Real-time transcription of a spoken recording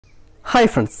Hi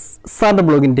friends, സാറിൻ്റെ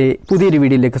ബ്ലോഗിൻ്റെ പുതിയൊരു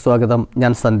വീഡിയോയിലേക്ക് സ്വാഗതം.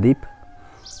 ഞാൻ സന്ദീപ്.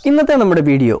 ഇന്നത്തെ നമ്മുടെ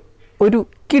വീഡിയോ ഒരു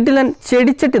കിടിലൻ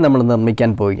ചെടിച്ചട്ടി നമ്മൾ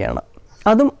നിർമ്മിക്കാൻ പോവുകയാണ്.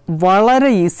 അതും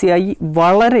വളരെ ഈസിയായി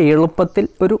വളരെ എളുപ്പത്തിൽ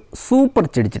ഒരു സൂപ്പർ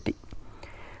ചെടിച്ചട്ടി.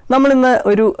 നമ്മളിന്ന്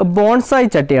ഒരു ബോൺസായി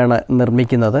ചട്ടിയാണ്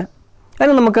നിർമ്മിക്കുന്നത്.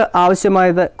 അതിന് നമുക്ക്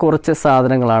ആവശ്യമായത് കുറച്ച്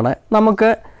സാധനങ്ങളാണ്. നമുക്ക്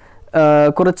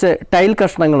കുറച്ച് ടൈൽ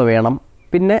കഷ്ണങ്ങൾ വേണം,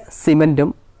 പിന്നെ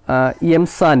സിമൻറ്റും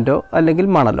എംസാൻഡോ അല്ലെങ്കിൽ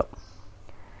മണലോ.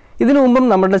 ഇതിനു മുമ്പും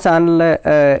നമ്മുടെ ചാനലിൽ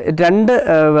 2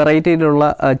 വെറൈറ്റിയിലുള്ള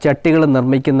ചട്ടികൾ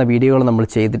നിർമ്മിക്കുന്ന വീഡിയോകൾ നമ്മൾ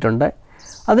ചെയ്തിട്ടുണ്ട്.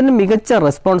 അതിന് മികച്ച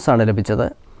റെസ്പോൺസാണ് ലഭിച്ചത്.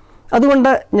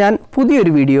 അതുകൊണ്ട് ഞാൻ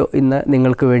പുതിയൊരു വീഡിയോ ഇന്ന്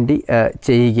നിങ്ങൾക്ക് വേണ്ടി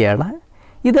ചെയ്യുകയാണ്.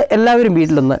 ഇത് എല്ലാവരും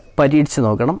വീട്ടിലൊന്ന് പരീക്ഷിച്ച്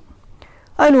നോക്കണം.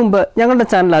 അതിനു മുമ്പ് ഞങ്ങളുടെ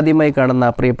ചാനൽ ആദ്യമായി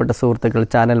കാണുന്ന പ്രിയപ്പെട്ട സുഹൃത്തുക്കൾ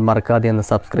ചാനൽ മറക്കാതെ ഒന്ന്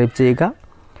സബ്സ്ക്രൈബ് ചെയ്യുക.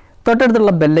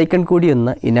 തൊട്ടടുത്തുള്ള ബെല്ലൈക്കൺ കൂടി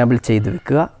ഒന്ന് ഇനാബിൾ ചെയ്ത്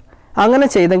വെക്കുക. അങ്ങനെ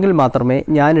ചെയ്തെങ്കിൽ മാത്രമേ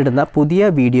ഞാനിടുന്ന പുതിയ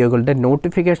വീഡിയോകളുടെ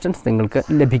നോട്ടിഫിക്കേഷൻസ് നിങ്ങൾക്ക്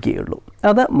ലഭിക്കുകയുള്ളൂ.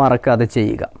 അത് മറക്കാതെ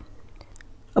ചെയ്യുക.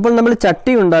 അപ്പോൾ നമ്മൾ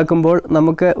ചട്ടി ഉണ്ടാക്കുമ്പോൾ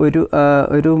നമുക്ക്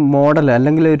ഒരു മോഡൽ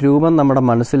അല്ലെങ്കിൽ ഒരു രൂപം നമ്മുടെ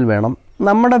മനസ്സിൽ വേണം.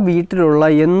 നമ്മുടെ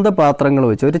വീട്ടിലുള്ള എന്ത് പാത്രങ്ങൾ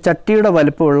വെച്ച് ഒരു ചട്ടിയുടെ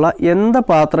വലുപ്പമുള്ള എന്ത്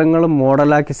പാത്രങ്ങളും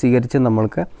മോഡലാക്കി സ്വീകരിച്ച്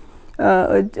നമ്മൾക്ക്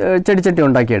ചെടിച്ചട്ടി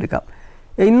ഉണ്ടാക്കിയെടുക്കാം.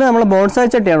 ഇന്ന് നമ്മൾ ബോൺസായി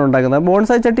ചട്ടിയാണ് ഉണ്ടാക്കുന്നത്.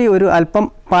 ബോൺസായി ചട്ടി ഒരു അല്പം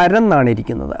പരന്നാണ്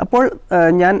ഇരിക്കുന്നത്. അപ്പോൾ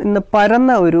ഞാൻ ഇന്ന്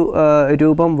പരന്ന ഒരു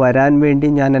രൂപം വരാൻ വേണ്ടി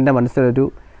ഞാൻ എൻ്റെ മനസ്സിലൊരു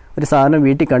സാധനം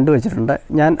വീട്ടിൽ കണ്ടുവച്ചിട്ടുണ്ട്.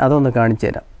 ഞാൻ അതൊന്ന് കാണിച്ചു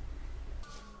തരാം.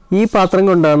 ഈ പാത്രം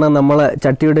കൊണ്ടാണ് നമ്മൾ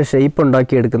ചട്ടിയുടെ ഷേപ്പ്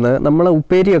ഉണ്ടാക്കിയെടുക്കുന്നത്. നമ്മൾ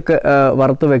ഉപ്പേരിയൊക്കെ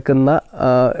വറുത്ത് വെക്കുന്ന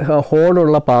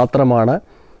ഹോളുള്ള പാത്രമാണ്.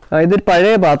 ഇതൊരു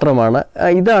പഴയ പാത്രമാണ്.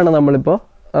 ഇതാണ് നമ്മളിപ്പോൾ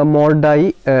മോൾഡായി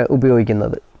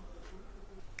ഉപയോഗിക്കുന്നത്.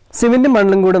 സിമെൻറ്റും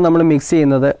മണലും കൂടെ നമ്മൾ മിക്സ്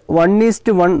ചെയ്യുന്നത്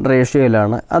 1:1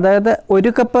 റേഷ്യോയിലാണ്. അതായത്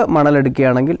 1 കപ്പ്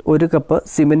മണലെടുക്കുകയാണെങ്കിൽ 1 കപ്പ്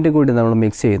സിമെൻറ്റും കൂടി നമ്മൾ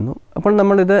മിക്സ് ചെയ്യുന്നു. അപ്പോൾ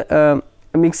നമ്മളിത്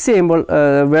മിക്സ് ചെയ്യുമ്പോൾ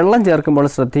വെള്ളം ചേർക്കുമ്പോൾ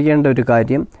ശ്രദ്ധിക്കേണ്ട ഒരു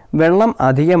കാര്യം, വെള്ളം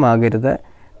അധികമാകരുത്.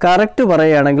 കറക്റ്റ്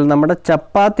പറയുകയാണെങ്കിൽ നമ്മുടെ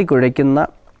ചപ്പാത്തി കുഴയ്ക്കുന്ന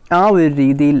ആ ഒരു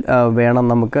രീതിയിൽ വേണം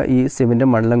നമുക്ക് ഈ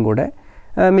സിമെൻറ്റും മണലും കൂടെ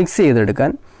മിക്സ്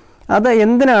ചെയ്തെടുക്കാൻ. അത്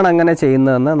എന്തിനാണ് അങ്ങനെ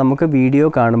ചെയ്യുന്നതെന്ന് നമുക്ക് വീഡിയോ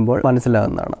കാണുമ്പോൾ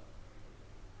മനസ്സിലാകുന്നതാണ്.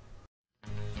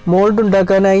 മോൾഡ്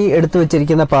ഉണ്ടാക്കാനായി എടുത്തു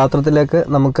വച്ചിരിക്കുന്ന പാത്രത്തിലേക്ക്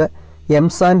നമുക്ക്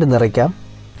എംസാൻഡ് നിറയ്ക്കാം.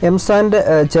 എംസാൻഡ്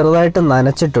ചെറുതായിട്ട്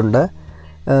നനച്ചിട്ടുണ്ട്.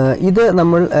 ഇത്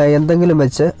നമ്മൾ എന്തെങ്കിലും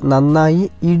വെച്ച് നന്നായി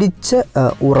ഇടിച്ച്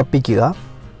ഉറപ്പിക്കുക.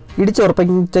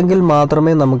 ഇടിച്ചുറപ്പിച്ചെങ്കിൽ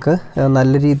മാത്രമേ നമുക്ക്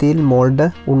നല്ല രീതിയിൽ മോൾഡ്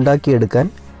ഉണ്ടാക്കിയെടുക്കാൻ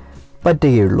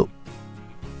പറ്റുകയുള്ളൂ.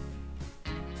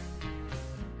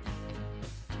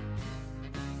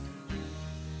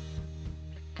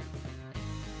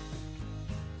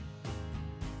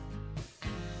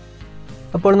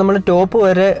 അപ്പോൾ നമ്മൾ ടോപ്പ്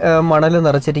വരെ മണൽ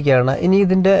നിറച്ചിരിക്കുകയാണ്. ഇനി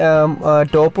ഇതിൻ്റെ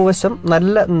ടോപ്പ് വശം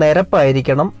നല്ല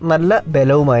നിരപ്പായിരിക്കണം, നല്ല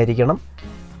ബലവുമായിരിക്കണം.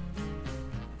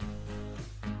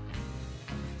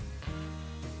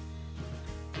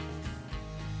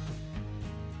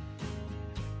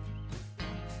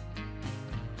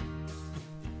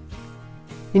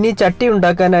 ഇനി ചട്ടി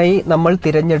ഉണ്ടാക്കാനായി നമ്മൾ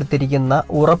തിരഞ്ഞെടുത്തിരിക്കുന്ന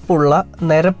ഉറപ്പുള്ള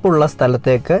നിരപ്പുള്ള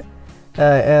സ്ഥലത്തേക്ക്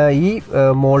ഈ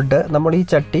മോൾഡ് നമ്മൾ ഈ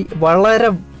ചട്ടി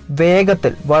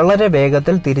വളരെ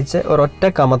വേഗത്തിൽ തിരിച്ച് ഒരൊറ്റ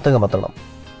കമത്തണം.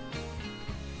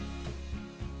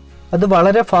 അത്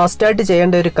വളരെ ഫാസ്റ്റായിട്ട്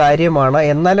ചെയ്യേണ്ട ഒരു കാര്യമാണ്.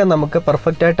 എന്നാലേ നമുക്ക്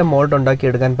പെർഫെക്റ്റായിട്ട് മോൾഡ്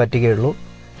ഉണ്ടാക്കിയെടുക്കാൻ പറ്റുകയുള്ളൂ.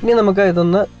 ഇനി നമുക്ക്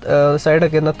ഇതൊന്ന്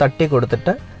സൈഡൊക്കെ ഒന്ന് തട്ടി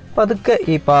കൊടുത്തിട്ട് പതുക്കെ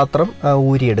ഈ പാത്രം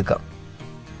ഊരിയെടുക്കാം.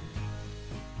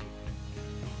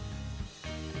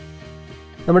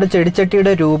 നമ്മുടെ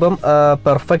ചെടിച്ചട്ടിയുടെ രൂപം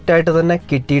പെർഫെക്റ്റായിട്ട് തന്നെ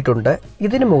കിട്ടിയിട്ടുണ്ട്.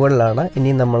 ഇതിന് മുകളിലാണ്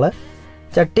ഇനി നമ്മൾ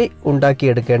ചട്ടി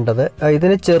ഉണ്ടാക്കിയെടുക്കേണ്ടത്.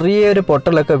 ഇതിന് ചെറിയൊരു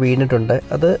പൊട്ടലൊക്കെ വീണിട്ടുണ്ട്.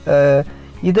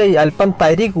 ഇത് അല്പം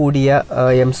തരി കൂടിയ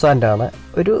എംസാൻഡാണ്.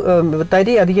 ഒരു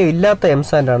തരി അധികം ഇല്ലാത്ത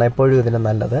എംസാൻഡാണ് എപ്പോഴും ഇതിന്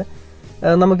നല്ലത്.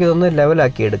 നമുക്കിതൊന്ന്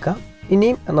ലെവലാക്കി എടുക്കാം.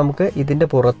 ഇനിയും നമുക്ക് ഇതിൻ്റെ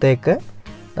പുറത്തേക്ക്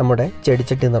നമ്മുടെ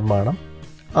ചെടിച്ചട്ടി നിർമ്മാണം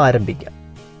ആരംഭിക്കാം.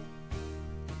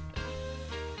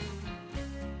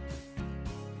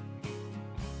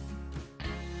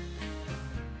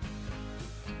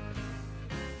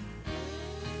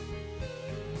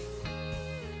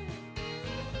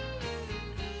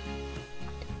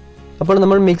 അപ്പോൾ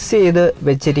നമ്മൾ മിക്സ് ചെയ്ത്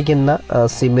വെച്ചിരിക്കുന്ന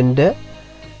സിമൻറ്റ്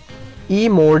ഈ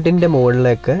മോൾഡിൻ്റെ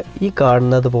മുകളിലേക്ക് ഈ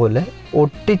കാണുന്നത് പോലെ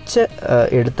ഒട്ടിച്ച്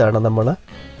എടുത്താണ് നമ്മൾ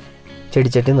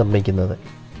ചെടിച്ചട്ടി നിർമ്മിക്കുന്നത്.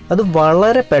 അത്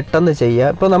വളരെ പെട്ടെന്ന് ചെയ്യുക.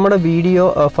 ഇപ്പോൾ നമ്മുടെ വീഡിയോ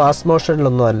ഫാസ്റ്റ്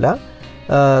മോഷനിലൊന്നുമല്ല,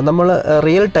 നമ്മൾ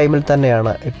റിയൽ ടൈമിൽ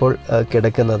തന്നെയാണ് ഇപ്പോൾ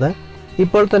കിടക്കുന്നത്.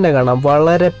 ഇപ്പോൾ തന്നെ കാണാം,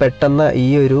 വളരെ പെട്ടെന്ന് ഈ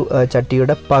ഒരു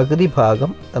ചട്ടിയുടെ പകുതി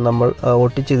ഭാഗം നമ്മൾ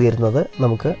ഒട്ടിച്ചു തീരുന്നത്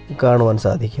നമുക്ക് കാണുവാൻ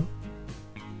സാധിക്കും.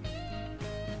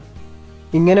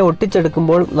 ഇങ്ങനെ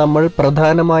ഒട്ടിച്ചെടുക്കുമ്പോൾ നമ്മൾ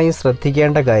പ്രധാനമായും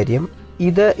ശ്രദ്ധിക്കേണ്ട കാര്യം,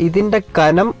 ഇതിൻ്റെ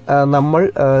കനം നമ്മൾ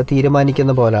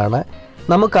തീരുമാനിക്കുന്ന പോലാണ്.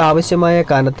 നമുക്ക് ആവശ്യമായ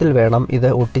കനത്തിൽ വേണം ഇത്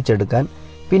ഒട്ടിച്ചെടുക്കാൻ.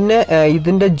 പിന്നെ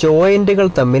ഇതിൻ്റെ ജോയിൻറ്റുകൾ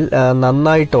തമ്മിൽ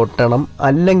നന്നായിട്ട് ഒട്ടണം.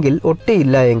 അല്ലെങ്കിൽ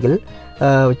ഒട്ടിയില്ല എങ്കിൽ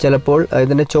ചിലപ്പോൾ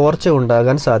ഇതിന് ചോർച്ച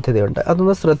ഉണ്ടാകാൻ സാധ്യതയുണ്ട്.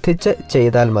 അതൊന്ന് ശ്രദ്ധിച്ച്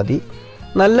ചെയ്താൽ മതി.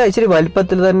 നല്ല ഇച്ചിരി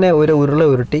വലിപ്പത്തിൽ തന്നെ ഒരു ഉരുള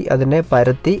ഉരുട്ടി അതിനെ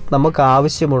പരത്തി നമുക്ക്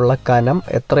ആവശ്യമുള്ള കനം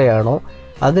എത്രയാണോ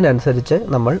അതിനനുസരിച്ച്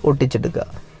നമ്മൾ ഒട്ടിച്ചെടുക്കുക.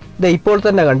 ഇത് ഇപ്പോൾ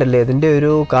തന്നെ കണ്ടില്ലേ, ഇതിൻ്റെ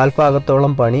ഒരു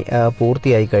കാൽഭാഗത്തോളം പണി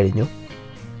പൂർത്തിയായി കഴിഞ്ഞു.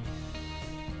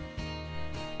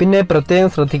 പിന്നെ പ്രത്യേകം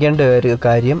ശ്രദ്ധിക്കേണ്ട ഒരു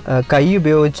കാര്യം, കൈ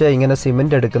ഉപയോഗിച്ച് ഇങ്ങനെ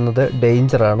സിമെൻ്റ് എടുക്കുന്നത്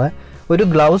ഡേഞ്ചറാണ്. ഒരു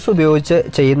ഗ്ലൗസ് ഉപയോഗിച്ച്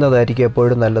ചെയ്യുന്നതായിരിക്കും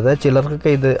എപ്പോഴും നല്ലത്.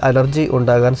 ചിലർക്കൊക്കെ ഇത് അലർജി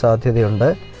ഉണ്ടാകാൻ സാധ്യതയുണ്ട്,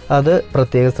 അത്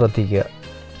പ്രത്യേകം ശ്രദ്ധിക്കുക.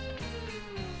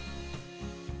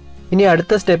 ഇനി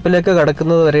അടുത്ത സ്റ്റെപ്പിലേക്ക്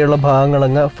കടക്കുന്നത് വരെയുള്ള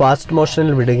ഭാഗങ്ങളങ്ങ് ഫാസ്റ്റ്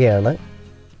മോഷനിൽ വിടുകയാണ്.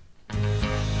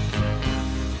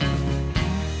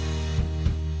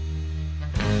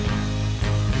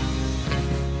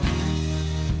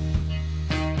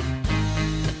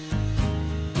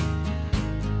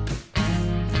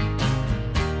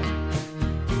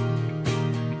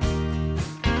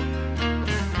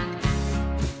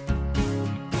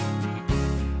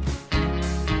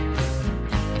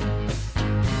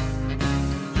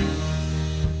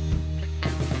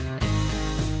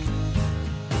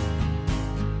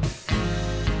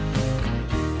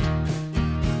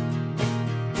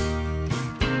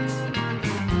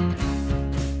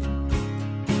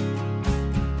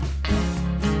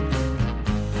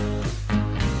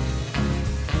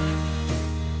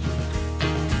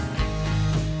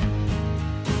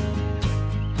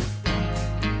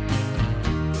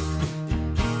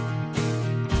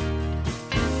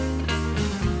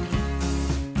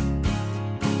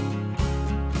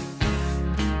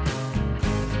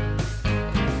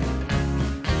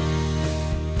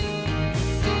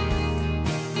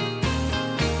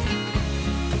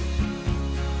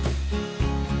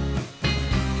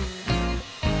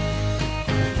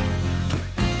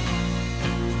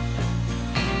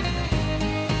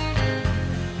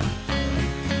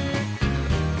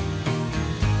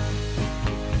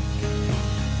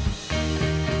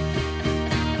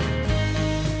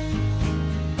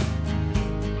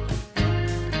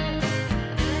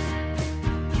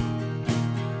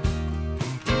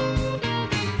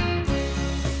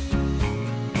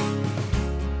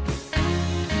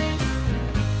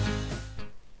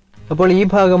 അപ്പോൾ ഈ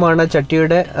ഭാഗമാണ്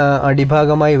ചട്ടിയുടെ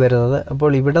അടിഭാഗമായി വരുന്നത്.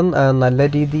 അപ്പോൾ ഇവിടെ നല്ല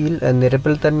രീതിയിൽ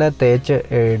നിരപ്പിൽ തന്നെ തേച്ച്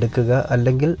എടുക്കുക.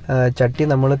 അല്ലെങ്കിൽ ചട്ടി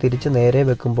നമ്മൾ തിരിച്ച് നേരെ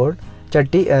വെക്കുമ്പോൾ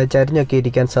ചട്ടി ചരിഞ്ഞൊക്കെ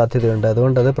ഇരിക്കാൻ സാധ്യതയുണ്ട്.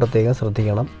 അതുകൊണ്ടത് പ്രത്യേകം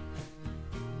ശ്രദ്ധിക്കണം.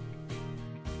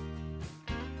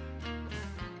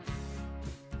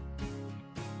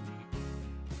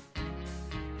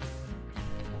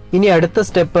 ഇനി അടുത്ത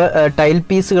സ്റ്റെപ്പ് ടൈൽ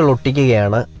പീസുകൾ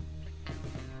ഒട്ടിക്കുകയാണ്.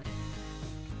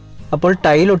 അപ്പോൾ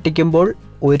ടൈൽ ഒട്ടിക്കുമ്പോൾ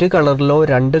ഒരു കളറിലോ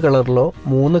 2 കളറിലോ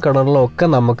 3 കളറിലോ ഒക്കെ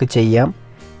നമുക്ക് ചെയ്യാം.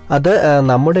 അത്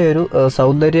നമ്മുടെ ഒരു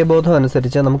സൗന്ദര്യബോധം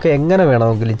അനുസരിച്ച് നമുക്ക് എങ്ങനെ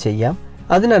വേണമെങ്കിലും ചെയ്യാം.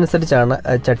 അതിനനുസരിച്ചാണ്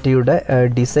ചട്ടിയുടെ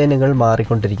ഡിസൈനുകൾ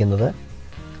മാറിക്കൊണ്ടിരിക്കുന്നത്.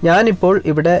 ഞാനിപ്പോൾ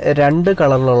ഇവിടെ 2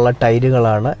 കളറിലുള്ള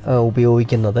ടൈലുകളാണ്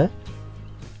ഉപയോഗിക്കുന്നത്.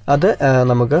 അത്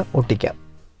നമുക്ക് ഒട്ടിക്കാം.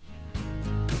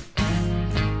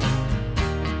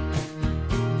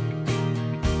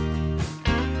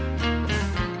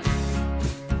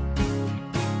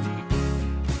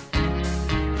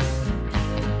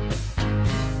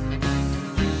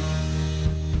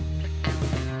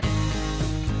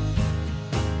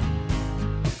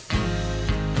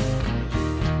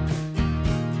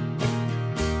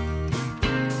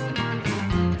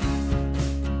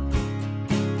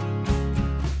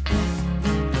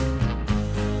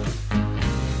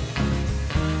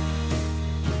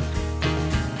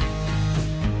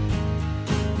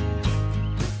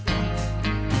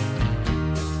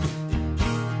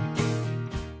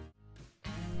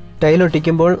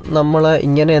 ടൈലൊട്ടിക്കുമ്പോൾ നമ്മൾ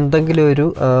ഇങ്ങനെ എന്തെങ്കിലും ഒരു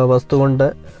വസ്തു കൊണ്ട്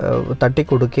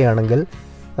തട്ടിക്കൊടുക്കുകയാണെങ്കിൽ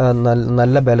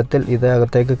നല്ല ബലത്തിൽ ഇത്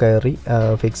അകത്തേക്ക് കയറി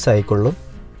ഫിക്സ് ആയിക്കൊള്ളും.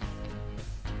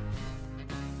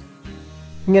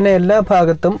 ഇങ്ങനെ എല്ലാ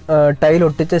ഭാഗത്തും ടൈൽ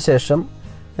ഒട്ടിച്ച ശേഷം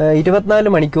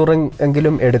 24 മണിക്കൂർ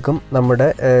എങ്കിലും എടുക്കും നമ്മുടെ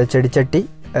ചെടിച്ചട്ടി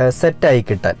സെറ്റായി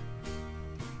കിട്ടാൻ.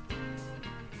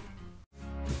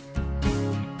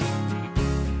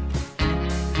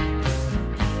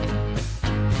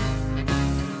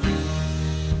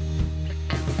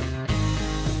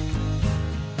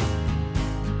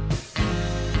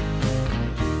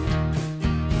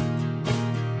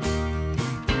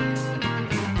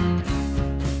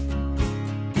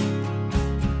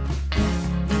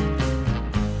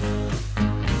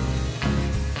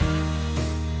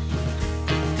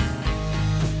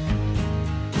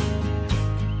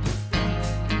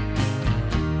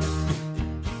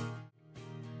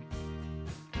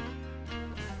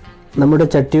 നമ്മുടെ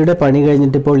ചട്ടിയുടെ പണി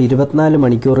കഴിഞ്ഞിട്ട് ഇപ്പോൾ 24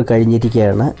 മണിക്കൂർ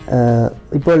കഴിഞ്ഞിരിക്കുകയാണ്.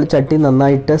 ഇപ്പോൾ ചട്ടി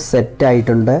നന്നായിട്ട്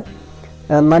സെറ്റായിട്ടുണ്ട്.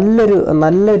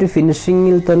 നല്ലൊരു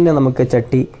ഫിനിഷിങ്ങിൽ തന്നെ നമുക്ക്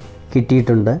ചട്ടി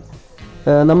കിട്ടിയിട്ടുണ്ട്.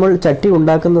 നമ്മൾ ചട്ടി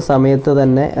ഉണ്ടാക്കുന്ന സമയത്ത്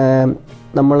തന്നെ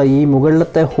നമ്മൾ ഈ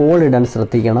മുകളിലത്തെ ഹോൾ ഇടാൻ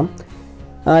ശ്രദ്ധിക്കണം.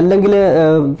 അല്ലെങ്കിൽ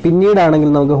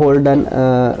പിന്നീടാണെങ്കിൽ നമുക്ക് ഹോൾ ഇടാൻ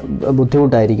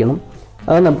ബുദ്ധിമുട്ടായിരിക്കണം.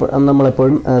 അത്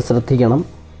നമ്മളെപ്പോഴും ശ്രദ്ധിക്കണം.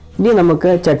 ഇനി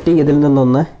നമുക്ക് ചട്ടി ഇതിൽ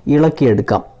നിന്നൊന്ന്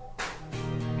ഇളക്കിയെടുക്കാം.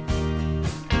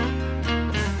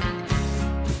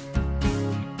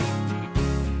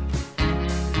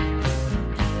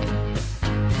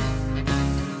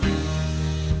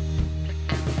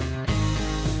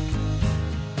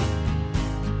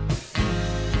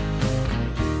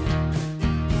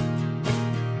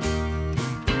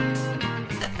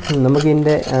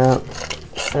 നമുക്കിതിൻ്റെ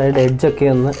സൈഡ് എഡ്ജൊക്കെ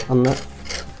ഒന്ന്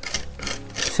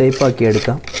ഷേപ്പാക്കി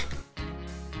എടുക്കാം.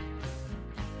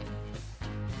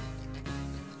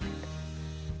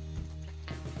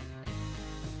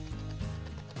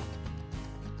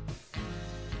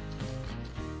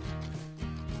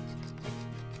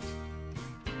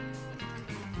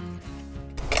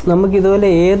 നമുക്കിതുപോലെ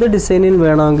ഏത് ഡിസൈനിൽ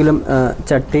വേണമെങ്കിലും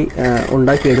ചട്ടി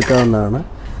ഉണ്ടാക്കിയെടുക്കാവുന്നതാണ്.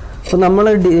 അപ്പോൾ നമ്മൾ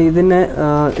ഇതിനെ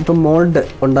ഇപ്പം മോൾഡ്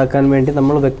ഉണ്ടാക്കാൻ വേണ്ടി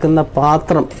നമ്മൾ വെക്കുന്ന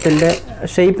പാത്രത്തിൻ്റെ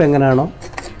ഷേപ്പ് എങ്ങനെയാണോ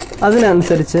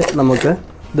അതിനനുസരിച്ച് നമുക്ക്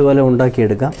ഇതുപോലെ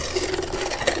ഉണ്ടാക്കിയെടുക്കാം.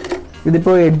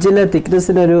 ഇതിപ്പോൾ എഡ്ജിലെ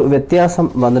തിക്നെസ്സിനൊരു വ്യത്യാസം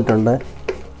വന്നിട്ടുണ്ട്.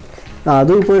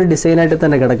 അതും ഇപ്പോൾ ഒരു ഡിസൈനായിട്ട്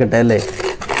തന്നെ കിടക്കട്ടെ അല്ലേ.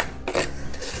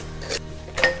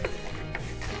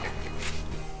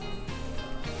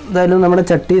 എന്തായാലും നമ്മുടെ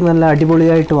ചട്ടി നല്ല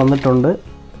അടിപൊളിയായിട്ട് വന്നിട്ടുണ്ട്.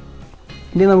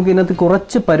 ഇനി നമുക്ക് ഇതിനകത്ത്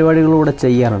കുറച്ച് പരിപാടികളൂടെ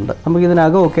ചെയ്യാനുണ്ട്.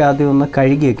 നമുക്കിതിനകമൊക്കെ ആദ്യം ഒന്ന്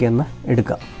കഴുകിയൊക്കെ ഒന്ന്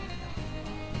എടുക്കാം.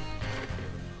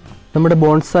 നമ്മുടെ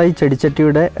ബോൺസായി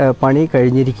ചെടിച്ചട്ടിയുടെ പണി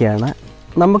കഴിഞ്ഞിരിക്കുകയാണ്.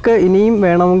 നമുക്ക് ഇനിയും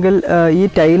വേണമെങ്കിൽ ഈ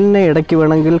ടൈലിനെ ഇടയ്ക്ക്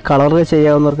വേണമെങ്കിൽ കളർ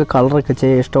ചെയ്യാവുന്നവർക്ക് കളറൊക്കെ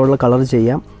ചെയ്യാം, ഇഷ്ടമുള്ള കളർ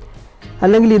ചെയ്യാം.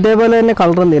 അല്ലെങ്കിൽ ഇതേപോലെ തന്നെ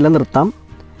കളർ നിലനിർത്താം.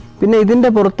 പിന്നെ ഇതിൻ്റെ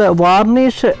പുറത്ത്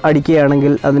വാർണിഷ്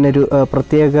അടിക്കുകയാണെങ്കിൽ അതിനൊരു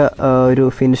പ്രത്യേക ഒരു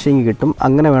ഫിനിഷിങ് കിട്ടും.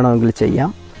 അങ്ങനെ വേണമെങ്കിൽ ചെയ്യാം.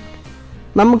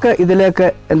 നമുക്ക് ഇതിലേക്ക്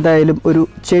എന്തായാലും ഒരു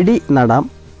ചെടി നടാം.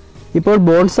 ഇപ്പോൾ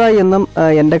ബോൺസായി എന്നും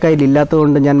എൻ്റെ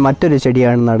കയ്യിലില്ലാത്തതുകൊണ്ട് ഞാൻ മറ്റൊരു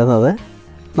ചെടിയാണ് നടുന്നത്.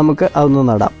 നമുക്ക് അതൊന്ന്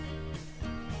നടാം.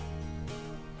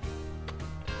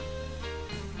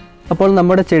 അപ്പോൾ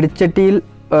നമ്മുടെ ചെടിച്ചട്ടിയിൽ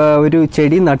ഒരു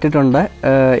ചെടി നട്ടിട്ടുണ്ട്.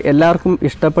 എല്ലാവർക്കും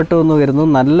ഇഷ്ടപ്പെട്ടു എന്ന് വരുന്നു.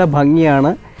 നല്ല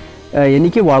ഭംഗിയാണ്.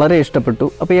 എനിക്ക് വളരെ ഇഷ്ടപ്പെട്ടു.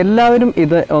 അപ്പോൾ എല്ലാവരും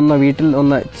ഇത് ഒന്ന് വീട്ടിൽ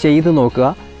ഒന്ന് ചെയ്ത്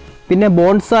നോക്കുക. പിന്നെ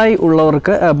ബോൺസായി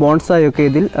ഉള്ളവർക്ക് ബോൺസായി ഒക്കെ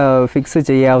ഇതിൽ ഫിക്സ്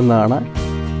ചെയ്യാവുന്നതാണ്.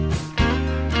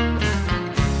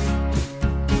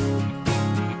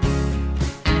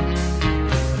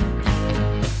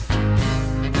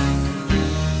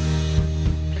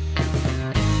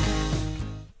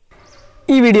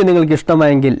 ഈ വീഡിയോ നിങ്ങൾക്ക്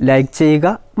ഇഷ്ടമായെങ്കിൽ ലൈക്ക് ചെയ്യുക.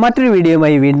 മറ്റൊരു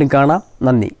വീഡിയോയുമായി വീണ്ടും കാണാം.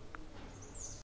 നന്ദി.